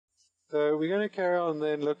So we're going to carry on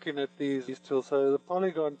then looking at these tools. So the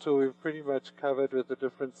polygon tool we've pretty much covered with the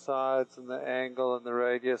different sides and the angle and the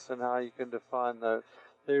radius and how you can define those.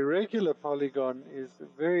 The irregular polygon is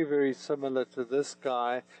very, very similar to this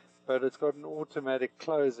guy, but it's got an automatic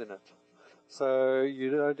close in it. So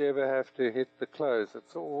you don't ever have to hit the close.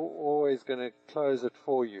 It's always going to close it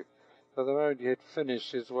for you. So the moment you hit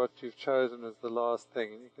finish is what you've chosen as the last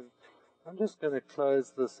thing. And you can, I'm just going to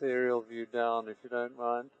close this aerial view down if you don't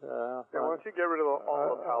mind. Yeah, why don't you get rid of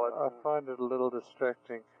all the palettes? I find it a little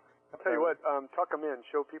distracting. I'll tell you what, tuck them in.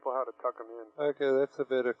 Show people how to tuck them in. Okay, that's a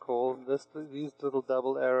better call. These little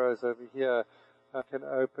double arrows over here can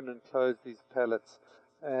open and close these pallets.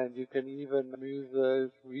 And you can even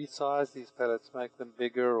resize these pallets, make them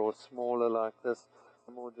bigger or smaller like this,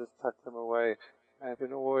 or just tuck them away. And you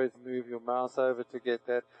can always move your mouse over to get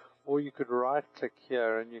that. Or you could right-click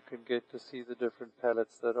here and you can get to see the different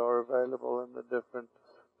palettes that are available and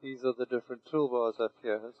these are the different toolbars up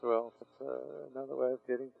here as well. It's another way of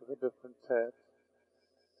getting to the different tabs.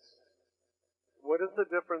 What is the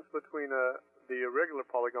difference between the irregular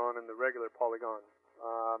polygon and the regular polygon?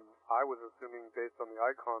 I was assuming based on the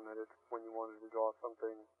icon that it's when you wanted to draw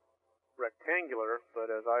something rectangular,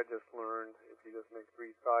 but as I just learned, if you just make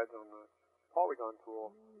three sides on the polygon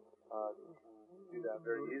tool, you can do that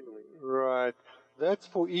very easily. Right. That's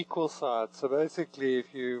for equal sides. So basically,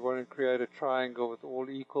 if you want to create a triangle with all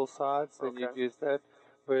equal sides, then you'd use that.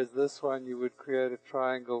 Whereas this one, you would create a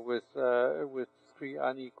triangle with three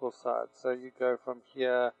unequal sides. So you go from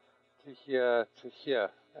here to here to here,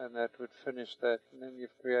 and that would finish that. And then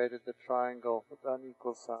you've created the triangle with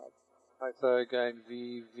unequal sides. So again,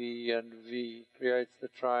 V, V, and V creates the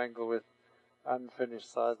triangle with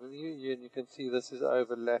unfinished sides. And you can see this is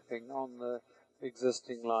overlapping on the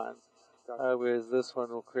existing lines, whereas this one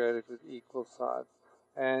will create it with equal sides.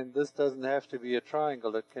 And this doesn't have to be a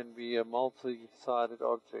triangle, it can be a multi-sided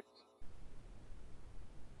object.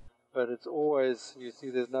 But it's always, you see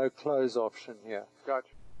there's no close option here. Gotcha.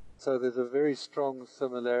 So there's a very strong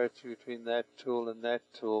similarity between that tool and that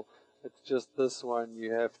tool. It's just this one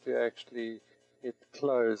you have to actually hit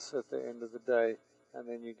close at the end of the day, and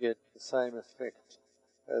then you get the same effect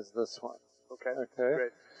as this one. Okay.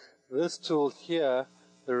 Great. This tool here,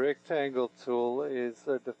 the rectangle tool, is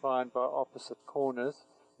defined by opposite corners.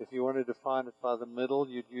 If you want to define it by the middle,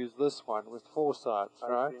 you'd use this one with four sides,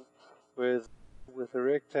 right? Whereas with a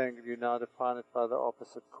rectangle, you now define it by the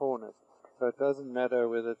opposite corners. So it doesn't matter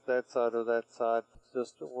whether it's that side or that side. It's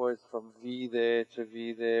just always from V there to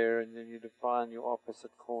V there, and then you define your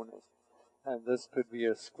opposite corners. And this could be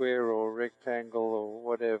a square or a rectangle or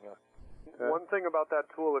whatever. Okay? One thing about that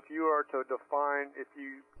tool, if you are to define, if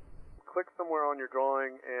you click somewhere on your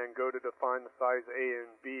drawing and go to define the size A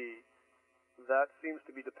and B, that seems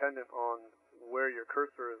to be dependent on where your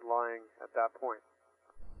cursor is lying at that point.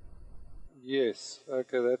 Yes,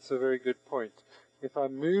 okay, that's a very good point. If I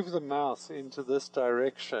move the mouse into this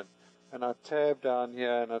direction, and I tab down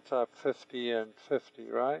here and I type 50 and 50,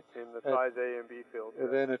 right? In the size A and B field. Yeah.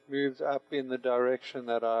 Then it moves up in the direction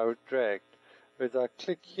that I dragged. Whereas I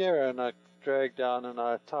click here and I drag down and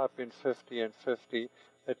I type in 50 and 50,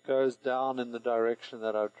 it goes down in the direction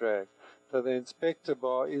that I've dragged. So the inspector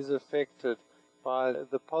bar is affected by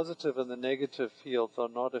the positive and the negative fields are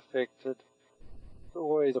not affected. There's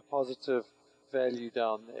always a positive value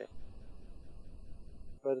down there.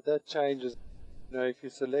 But that changes, if you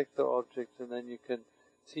select the object and then you can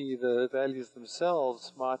see the values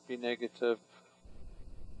themselves might be negative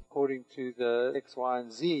according to the X, Y,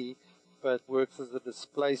 and Z, but works as a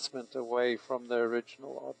displacement away from the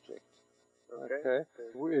original object. Okay.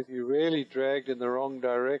 If you really dragged in the wrong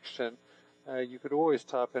direction, you could always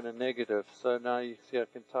type in a negative. So now you see I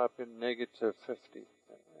can type in negative 50,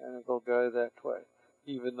 and it'll go that way,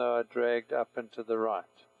 even though I dragged up and to the right.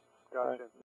 Gotcha.